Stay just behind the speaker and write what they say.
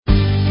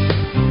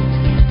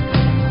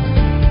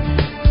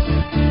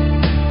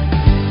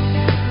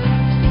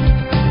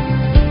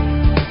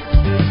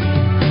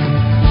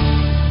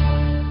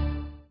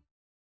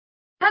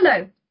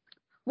Hello,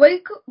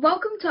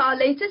 welcome to our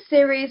latest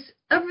series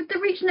of the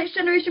Reach Next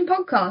Generation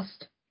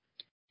podcast.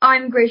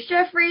 I'm Grace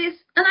Jeffries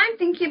and I'm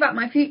thinking about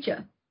my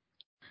future.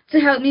 To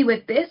help me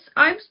with this,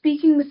 I'm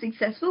speaking with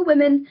successful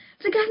women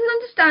to get an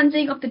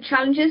understanding of the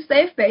challenges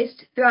they have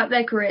faced throughout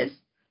their careers,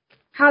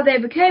 how they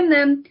became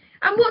them,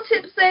 and what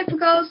tips they have for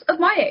girls of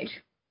my age.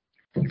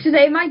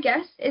 Today my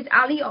guest is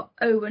Ally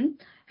Owen,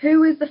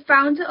 who is the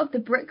founder of the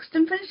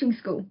Brixton Finishing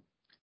School.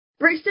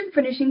 Brixton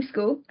Finishing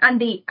School and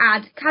the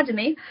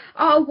ADcademy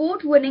are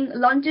award-winning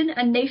London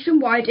and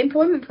nationwide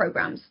employment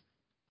programs.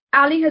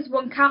 Ally has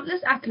won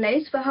countless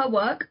accolades for her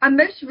work and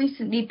most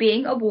recently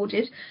being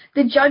awarded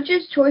the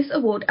Judges' Choice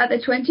Award at the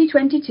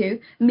 2022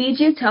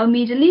 Mediatel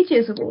Media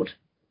Leaders Awards.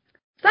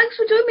 Thanks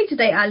for joining me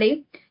today, Ally.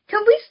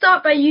 Can we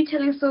start by you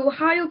telling us all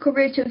how your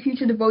career took you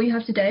to the role you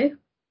have today?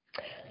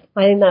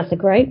 I think that's a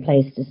great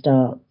place to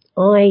start.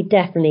 I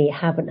definitely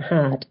haven't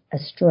had a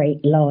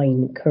straight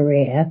line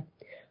career.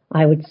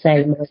 I would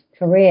say my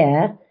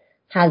career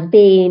has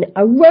been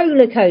a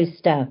roller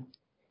coaster,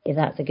 if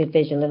that's a good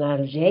visual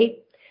analogy.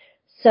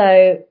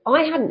 So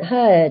I hadn't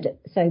heard.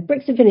 So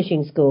Brixton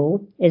Finishing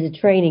School is a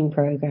training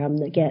program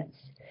that gets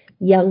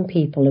young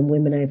people and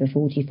women over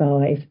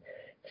 45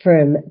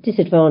 from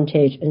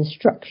disadvantaged and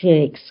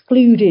structurally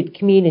excluded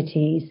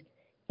communities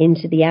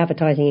into the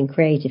advertising and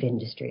creative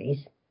industries.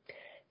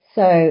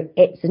 So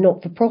it's a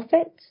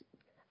not-for-profit,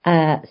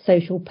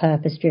 social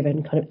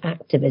purpose-driven kind of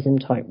activism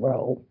type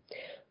role.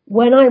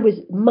 When I was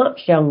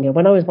much younger,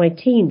 when I was my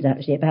teens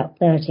actually, about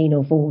 13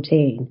 or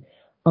 14,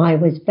 I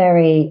was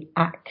very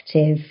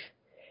active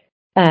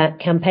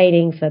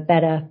campaigning for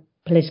better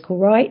political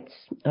rights.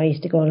 I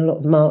used to go on a lot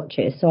of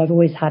marches, so I've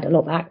always had a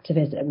lot of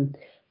activism,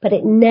 but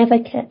it never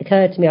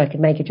occurred to me I could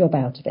make a job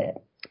out of it.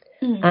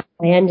 And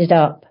I ended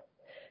up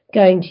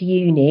going to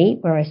uni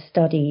where I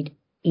studied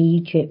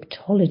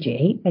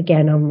Egyptology,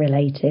 again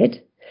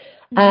unrelated.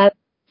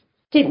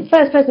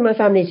 First person in my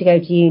family to go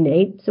to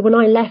uni. So when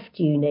I left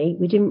uni,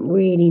 we didn't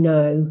really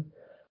know.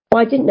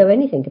 Well, I didn't know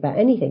anything about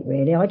anything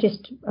really. I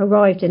just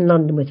arrived in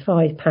London with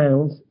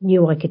 £5,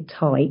 knew I could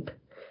type,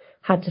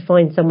 had to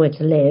find somewhere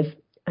to live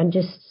and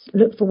just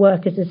look for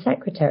work as a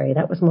secretary.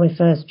 That was my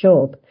first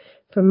job.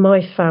 From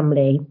my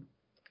family,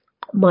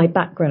 my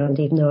background,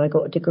 even though I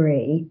got a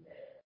degree,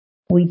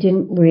 we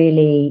didn't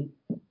really,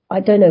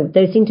 I don't know,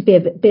 there seemed to be a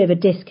bit of a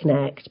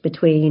disconnect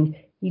between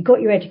you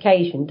got your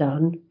education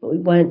done, but we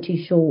weren't too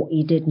sure what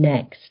you did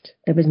next.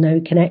 There was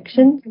no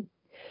connection.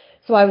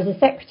 So I was a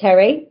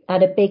secretary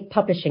at a big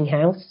publishing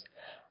house,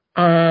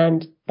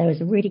 and there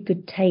was a really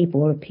good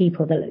table of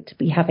people that looked to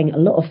be having a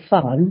lot of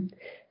fun,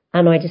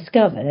 and I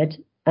discovered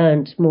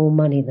earned more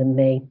money than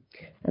me,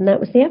 and that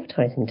was the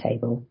advertising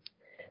table.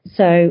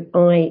 So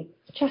I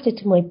chatted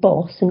to my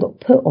boss and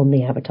got put on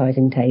the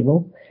advertising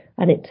table,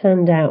 and it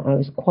turned out I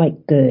was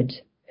quite good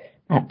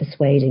at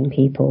persuading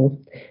people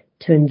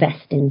to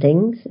invest in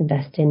things,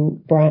 invest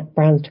in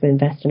brands to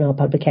invest in our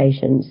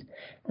publications.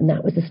 And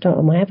that was the start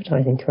of my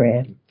advertising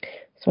career.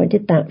 So I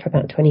did that for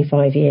about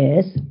 25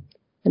 years.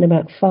 And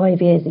about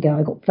 5 years ago,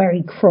 I got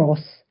very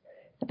cross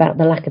about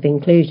the lack of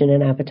inclusion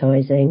in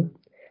advertising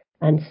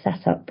and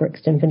set up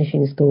Brixton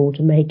Finishing School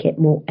to make it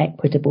more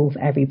equitable for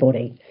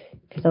everybody.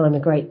 Because I'm a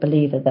great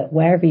believer that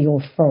wherever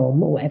you're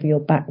from or whatever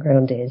your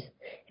background is,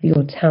 if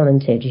you're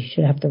talented, you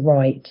should have the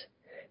right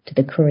to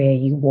the career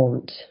you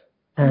want.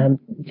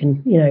 You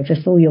can,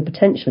 fulfill your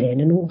potential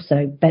in and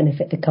also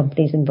benefit the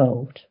companies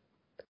involved.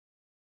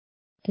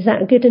 Is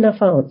that a good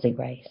enough answer,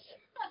 Grace?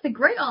 That's a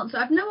great answer.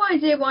 I've no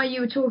idea why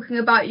you were talking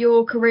about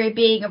your career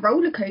being a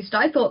roller coaster.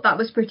 I thought that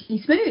was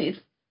pretty smooth.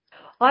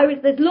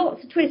 There's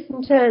lots of twists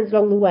and turns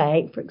along the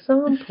way. For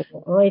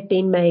example, I've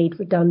been made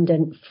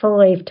redundant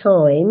 5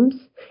 times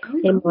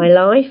in my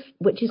life,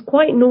 which is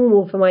quite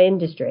normal for my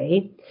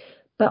industry.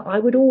 But I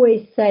would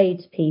always say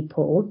to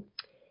people,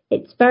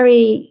 it's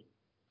very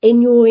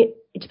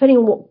depending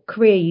on what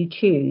career you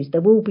choose,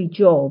 there will be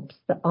jobs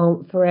that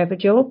aren't forever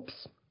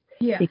jobs.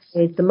 Yes.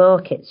 Because the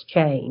markets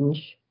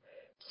change.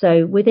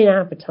 So within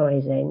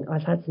advertising,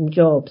 I've had some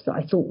jobs that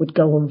I thought would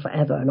go on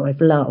forever and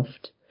I've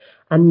loved.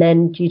 And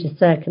then due to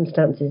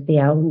circumstances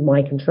beyond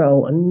my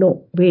control and not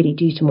really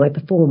due to my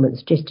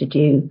performance, just to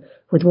do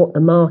with what the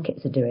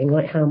markets are doing,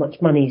 like how much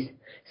money's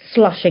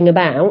slushing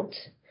about,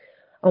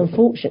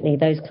 unfortunately,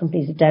 those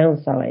companies are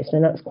downsized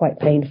and that's quite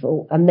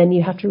painful. And then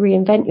you have to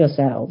reinvent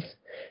yourselves.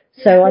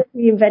 So I've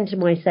reinvented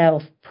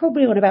myself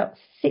probably on about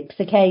 6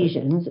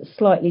 occasions,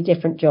 slightly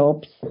different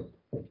jobs.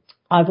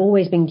 I've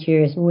always been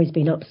curious, always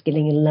been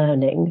upskilling and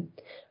learning.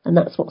 And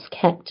that's what's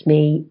kept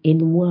me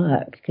in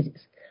work because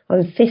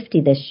I'm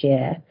 50 this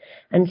year.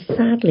 And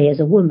sadly,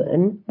 as a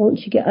woman,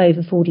 once you get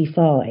over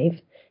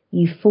 45,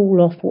 you fall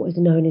off what is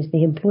known as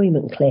the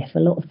employment cliff. A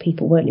lot of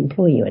people won't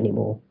employ you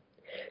anymore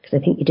because they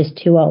think you're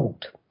just too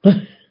old,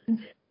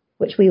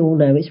 which we all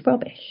know is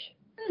rubbish.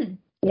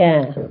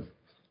 Yeah.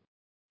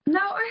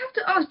 Now, I have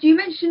to ask, you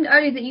mentioned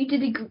earlier that you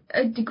did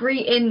a degree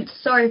in,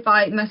 sorry if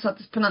I mess up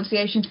this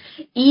pronunciation,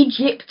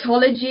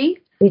 Egyptology?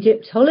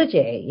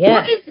 Egyptology,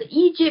 yeah. What is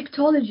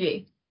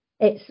Egyptology?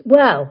 It's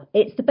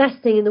the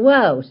best thing in the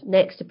world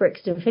next to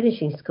Brixton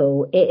Finishing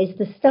School. It is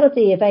the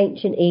study of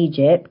ancient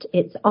Egypt.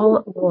 It's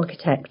art and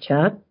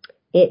architecture.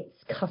 It's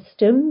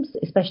customs,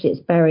 especially its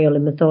burial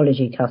and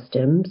mythology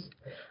customs.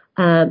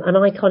 And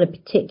I kind of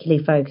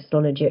particularly focused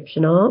on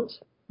Egyptian art,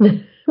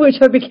 which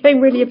I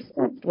became really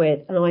obsessed with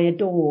and I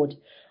adored.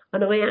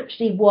 And I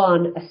actually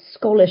won a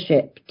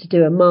scholarship to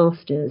do a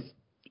master's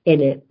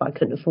in it, but I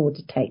couldn't afford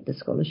to take the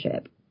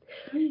scholarship.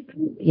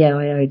 Yeah,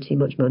 I owed too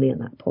much money at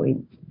that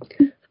point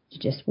to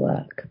just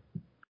work.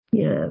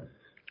 Yeah.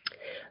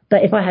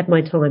 But if I had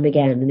my time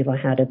again and if I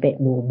had a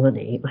bit more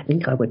money, I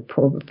think I would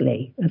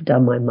probably have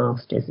done my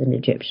master's in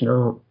Egyptian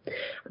art.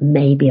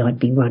 Maybe I'd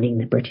be running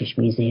the British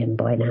Museum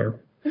by now.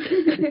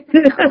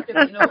 That would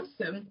have been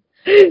awesome.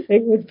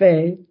 It would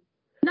be.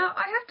 Now,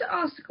 I have to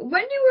ask,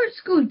 when you were at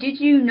school,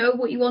 did you know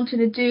what you wanted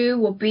to do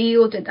or be,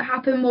 or did that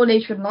happen more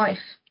later in life?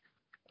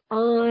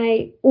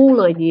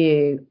 All I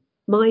knew,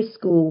 my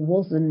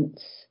school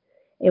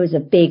it was a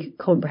big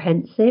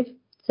comprehensive.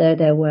 So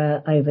there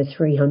were over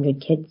 300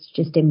 kids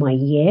just in my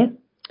year.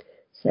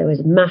 So it was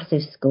a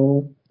massive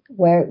school.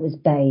 Where it was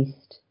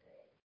based,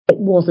 it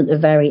wasn't a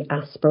very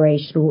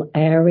aspirational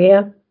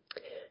area.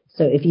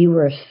 So if you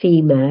were a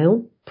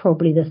female,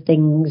 probably the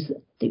things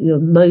that you were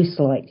most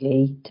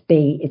likely to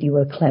be if you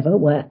were clever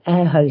were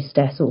air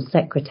hostess or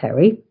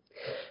secretary.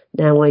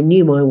 Now, I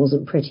knew I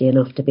wasn't pretty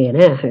enough to be an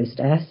air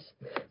hostess,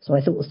 so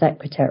I thought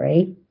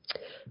secretary.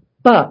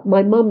 But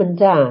my mum and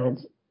dad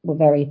were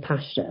very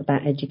passionate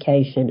about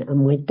education,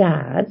 and my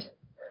dad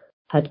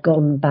had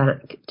gone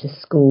back to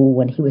school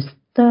when he was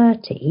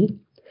 30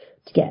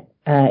 to get,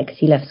 because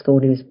he left school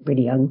when he was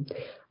really young,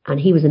 and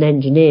he was an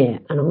engineer.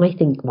 And I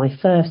think my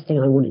first thing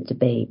I wanted to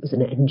be was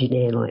an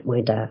engineer like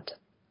my dad.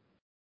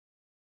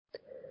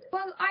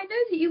 Well, I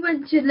know that you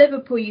went to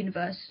Liverpool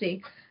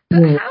University,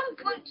 but how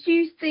important do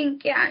you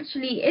think it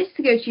actually is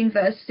to go to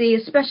university,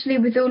 especially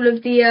with all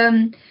of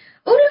the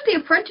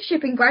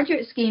apprenticeship and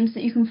graduate schemes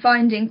that you can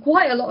find in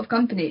quite a lot of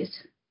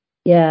companies?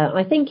 Yeah,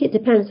 I think it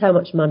depends how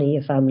much money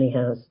your family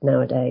has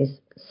nowadays.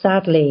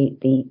 Sadly,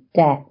 the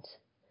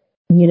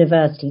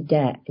university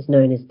debt is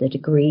known as the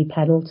degree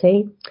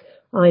penalty.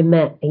 I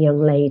met a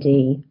young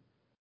lady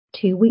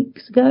 2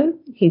 weeks ago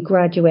who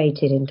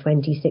graduated in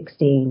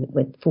 2016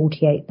 with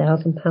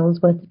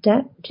 £48,000 worth of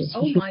debt, which is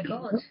huge. My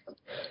God.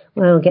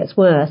 Well, it gets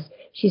worse.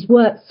 She's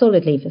worked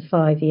solidly for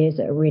 5 years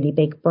at a really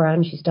big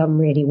brand. She's done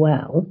really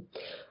well.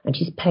 And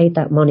she's paid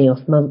that money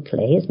off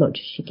monthly as much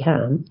as she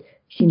can.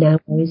 She now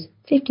owes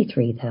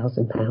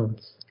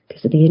 £53,000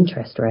 because of the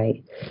interest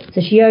rate.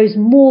 So she owes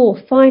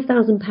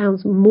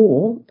 £5,000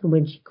 more than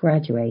when she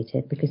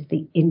graduated because of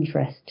the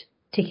interest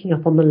ticking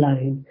up on the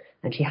loan,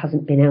 and she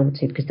hasn't been able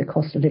to because of the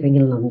cost of living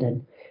in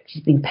London.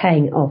 She's been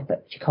paying it off,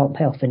 but she can't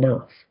pay off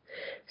enough.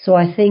 So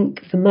I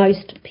think for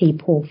most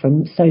people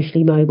from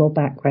socially mobile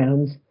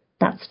backgrounds,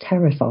 that's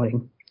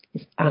terrifying.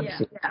 It's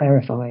absolutely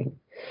terrifying.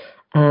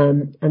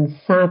 And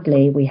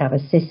sadly, we have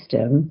a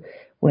system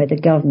where the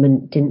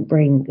government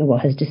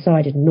has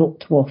decided not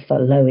to offer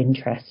low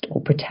interest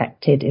or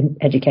protected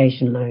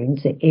education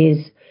loans. It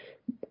is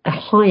a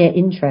higher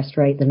interest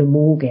rate than a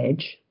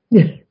mortgage.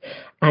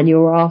 And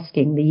you're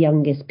asking the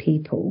youngest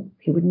people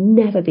who would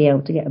never be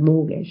able to get a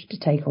mortgage to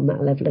take on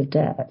that level of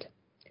debt.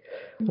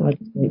 I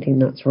don't think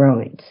that's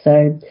right.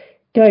 So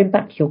going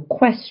back to your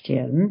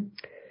question,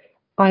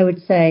 I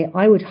would say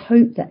I would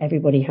hope that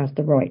everybody has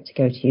the right to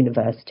go to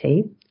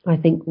university. I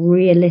think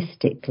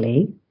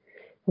realistically,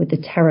 with the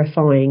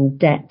terrifying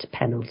debt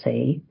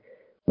penalty,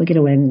 we're going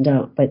to end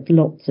up with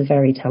lots of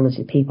very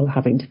talented people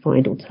having to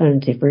find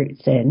alternative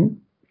routes in.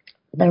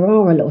 There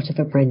are a lot of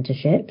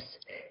apprenticeships.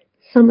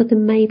 Some of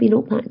them may be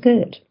not that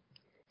good.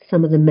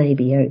 Some of them may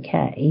be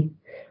okay.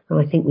 And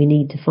I think we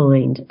need to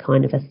find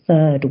kind of a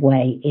third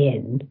way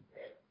in.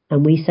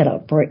 And we set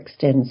up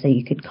Brixton so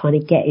you could kind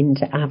of get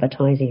into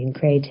advertising and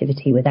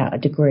creativity without a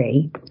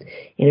degree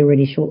in a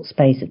really short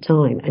space of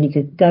time. And you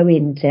could go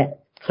into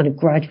kind of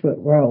graduate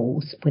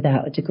roles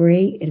without a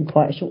degree in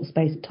quite a short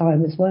space of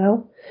time as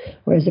well.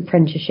 Whereas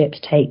apprenticeships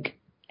take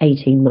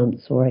 18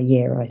 months or a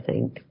year, I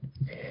think.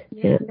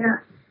 Yeah.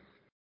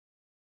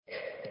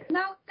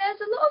 Now,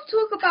 there's a lot of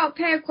talk about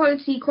pay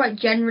equality quite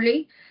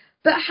generally,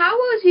 but how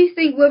well do you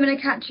think women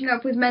are catching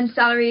up with men's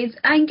salaries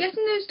and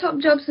getting those top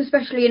jobs,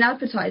 especially in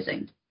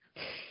advertising?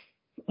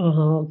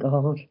 Oh,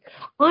 God.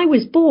 I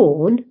was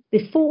born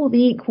before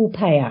the Equal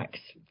Pay Act,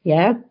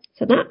 yeah?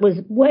 So that was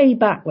way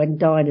back when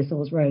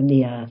dinosaurs roamed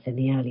the earth in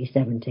the early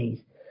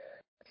 70s.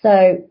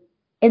 So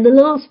in the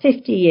last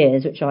 50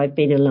 years, which I've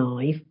been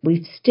alive,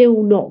 we've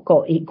still not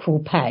got equal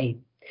pay.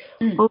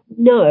 I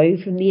know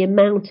from the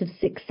amount of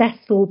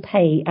successful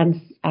pay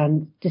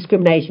and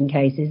discrimination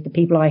cases the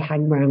people I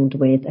hang around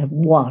with have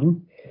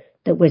won,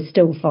 that we're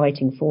still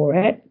fighting for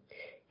it.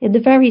 In the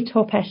very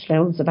top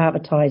echelons of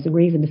advertising, or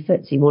even the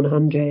FTSE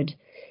 100,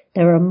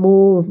 there are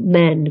more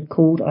men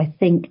called, I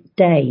think,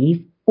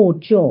 Dave or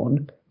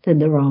John than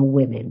there are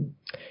women.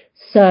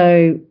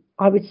 So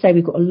I would say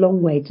we've got a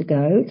long way to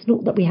go. It's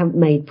not that we haven't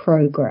made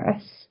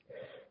progress.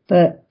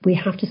 But we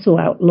have to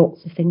sort out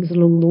lots of things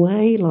along the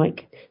way,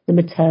 like the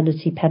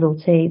maternity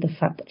penalty, the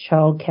fact that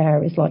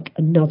childcare is like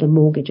another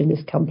mortgage in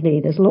this company.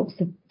 There's lots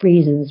of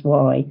reasons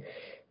why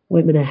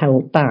women are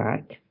held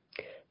back.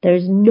 There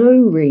is no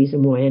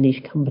reason why any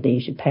company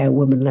should pay a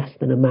woman less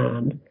than a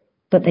man,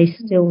 but they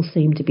still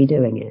seem to be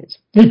doing it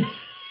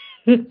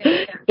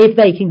if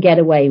they can get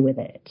away with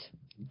it.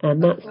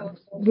 And that's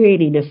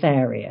really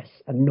nefarious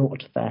and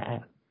not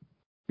fair.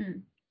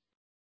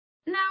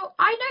 Now,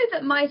 I know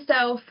that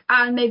myself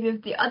and maybe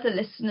of the other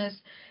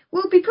listeners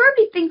will be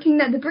probably thinking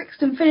that the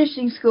Brixton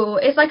Finishing School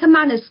is like a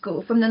manners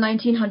school from the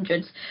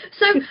 1900s.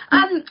 So,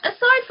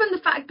 aside from the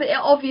fact that it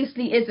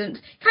obviously isn't,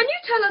 can you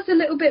tell us a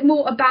little bit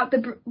more about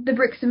the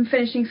Brixton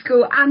Finishing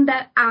School and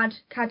their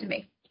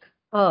ADcademy?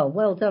 Oh,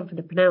 well done for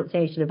the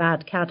pronunciation of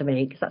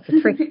ADcademy, because that's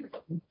a trick.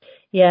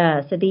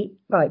 Yeah, so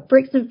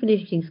Brixton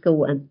Finishing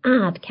School and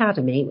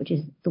ADcademy, which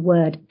is the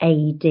word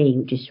AD,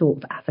 which is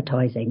short for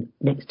advertising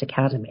next to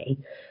academy,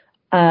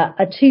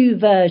 are two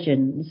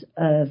versions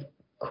of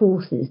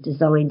courses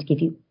designed to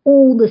give you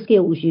all the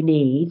skills you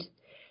need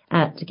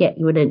to get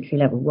you an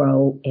entry-level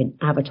role in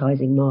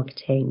advertising,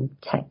 marketing,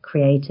 tech,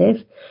 creative.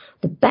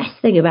 The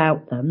best thing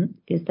about them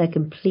is they're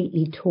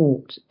completely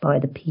taught by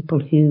the people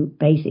who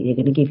basically are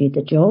going to give you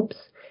the jobs.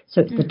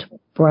 So it's the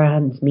top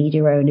brands,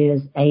 media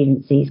owners,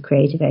 agencies,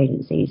 creative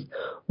agencies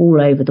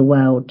all over the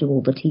world do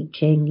all the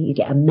teaching. You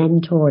get a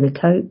mentor and a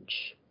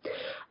coach.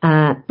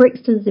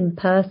 Brixton's in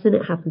person.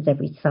 It happens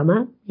every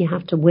summer. You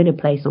have to win a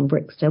place on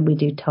Brixton. We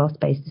do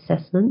task-based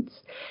assessments.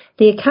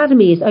 The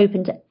academy is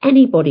open to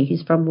anybody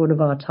who's from one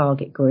of our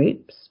target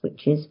groups,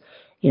 which is,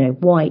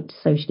 white,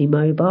 socially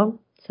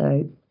mobile.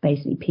 So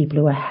basically people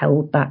who are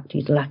held back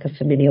due to lack of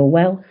familial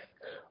wealth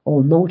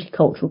or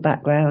multicultural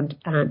background,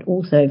 and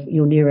also if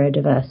you're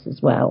neurodiverse as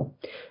well.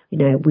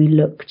 We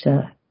look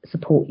to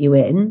support you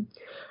in,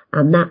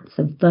 and that's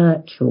a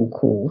virtual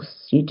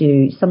course. You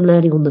do some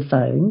learning on the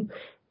phone.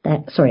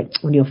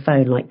 On your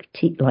phone, like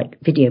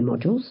video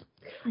modules.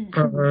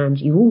 And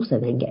you also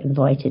then get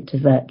invited to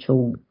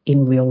virtual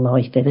in real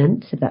life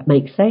events, if that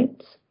makes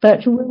sense.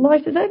 Virtual real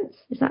life events?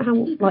 Is that how,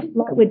 like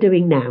we're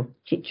doing now,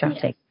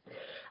 chit-chatting? Yes.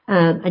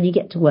 And you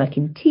get to work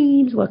in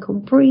teams, work on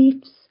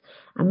briefs,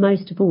 and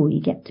most of all, you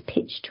get to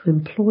pitch to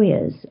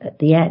employers at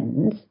the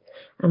end,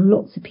 and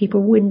lots of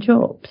people win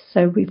jobs.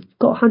 So we've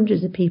got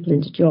hundreds of people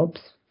into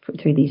jobs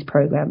through these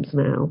programs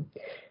now.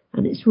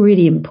 And it's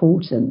really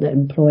important that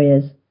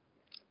employers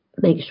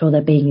make sure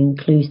they're being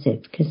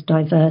inclusive, because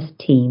diverse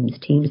teams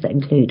that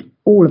include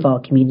all of our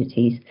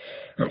communities,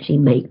 actually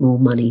make more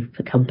money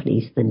for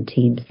companies than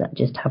teams that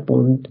just have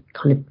one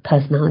kind of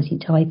personality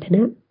type in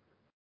it.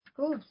 Of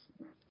course.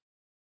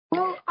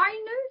 Well, I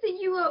know that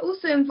you are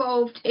also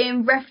involved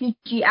in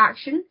refugee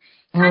action.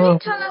 Can you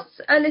tell us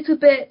a little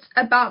bit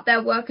about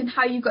their work and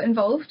how you got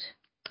involved?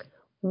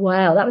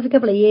 Well, that was a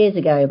couple of years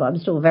ago, but I'm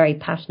still very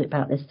passionate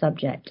about this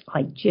subject.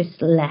 I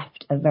just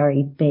left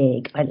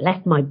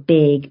my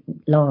big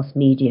last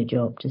media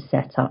job to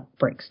set up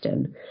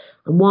Brixton.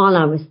 And while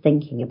I was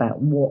thinking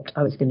about what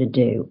I was going to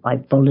do, I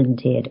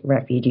volunteered at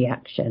Refugee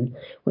Action,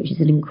 which is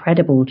an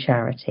incredible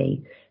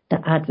charity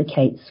that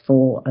advocates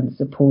for and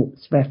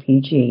supports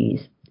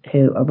refugees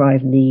who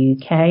arrive in the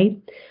UK.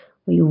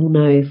 We all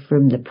know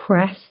from the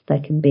press there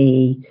can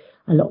be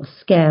a lot of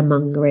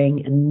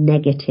scaremongering and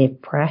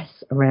negative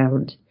press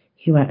around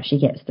who actually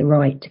gets the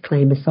right to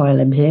claim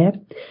asylum here.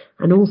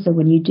 And also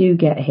when you do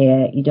get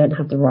here, you don't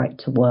have the right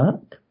to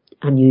work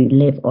and you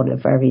live on a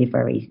very,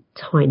 very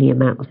tiny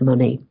amount of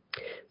money.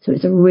 So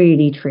it's a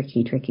really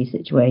tricky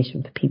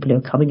situation for people who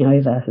are coming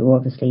over, who are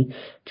obviously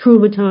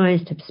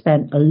traumatised, have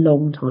spent a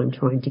long time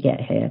trying to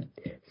get here.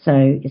 So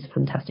it's a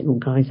fantastic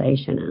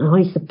organisation. And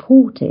I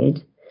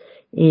supported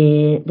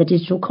the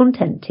digital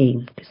content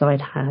team, because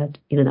I'd had,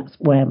 that's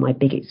where my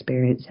big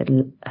experience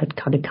had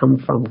kind of come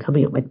from,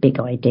 coming up with big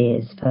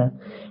ideas for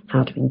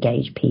how to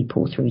engage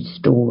people through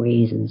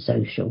stories and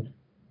social.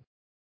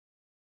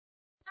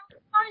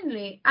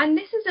 Finally, and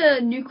this is a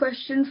new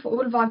question for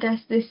all of our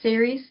guests this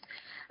series,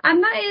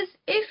 and that is,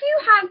 if you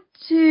had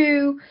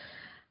to,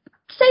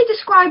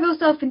 describe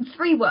yourself in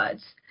 3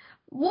 words,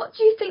 what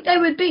do you think they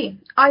would be?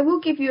 I will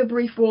give you a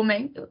brief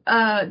warning.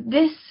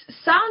 This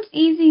sounds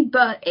easy,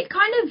 but it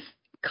kind of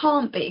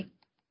can't be.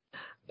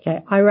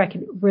 Okay, I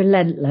reckon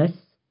relentless.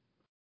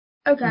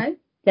 Okay.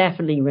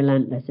 Definitely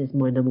relentless is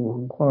my number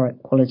one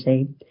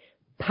quality.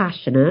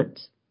 Passionate.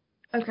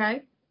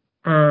 Okay.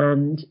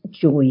 And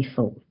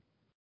joyful.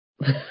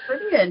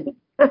 Brilliant.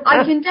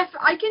 I can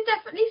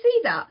definitely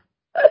see that.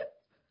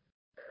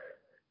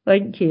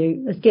 Thank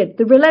you. That's good.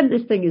 The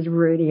relentless thing is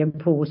really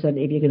important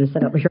if you're going to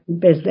set up your own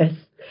business,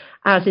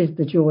 as is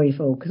the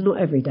joyful, because not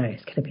every day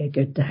is going to be a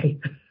good day.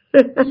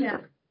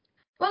 Yeah.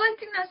 Well, I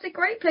think that's a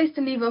great place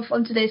to leave off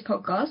on today's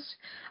podcast.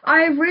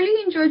 I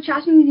really enjoyed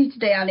chatting with you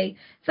today, Ally.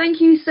 Thank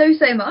you so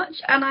much,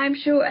 and I'm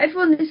sure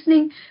everyone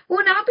listening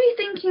will now be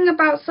thinking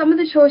about some of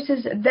the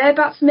choices they're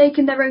about to make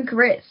in their own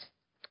careers.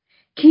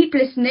 Keep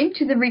listening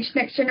to the Reach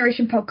Next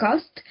Generation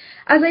podcast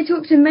as I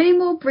talk to many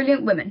more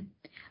brilliant women.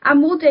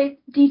 And more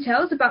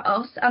details about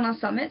us and our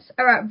summits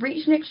are at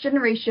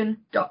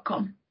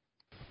reachnextgeneration.com.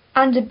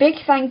 And a big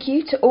thank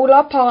you to all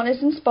our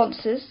partners and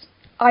sponsors: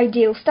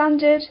 Ideal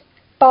Standard,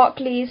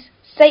 Barclays,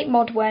 St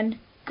Modwen,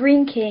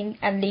 Green King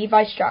and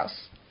Levi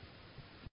Strauss.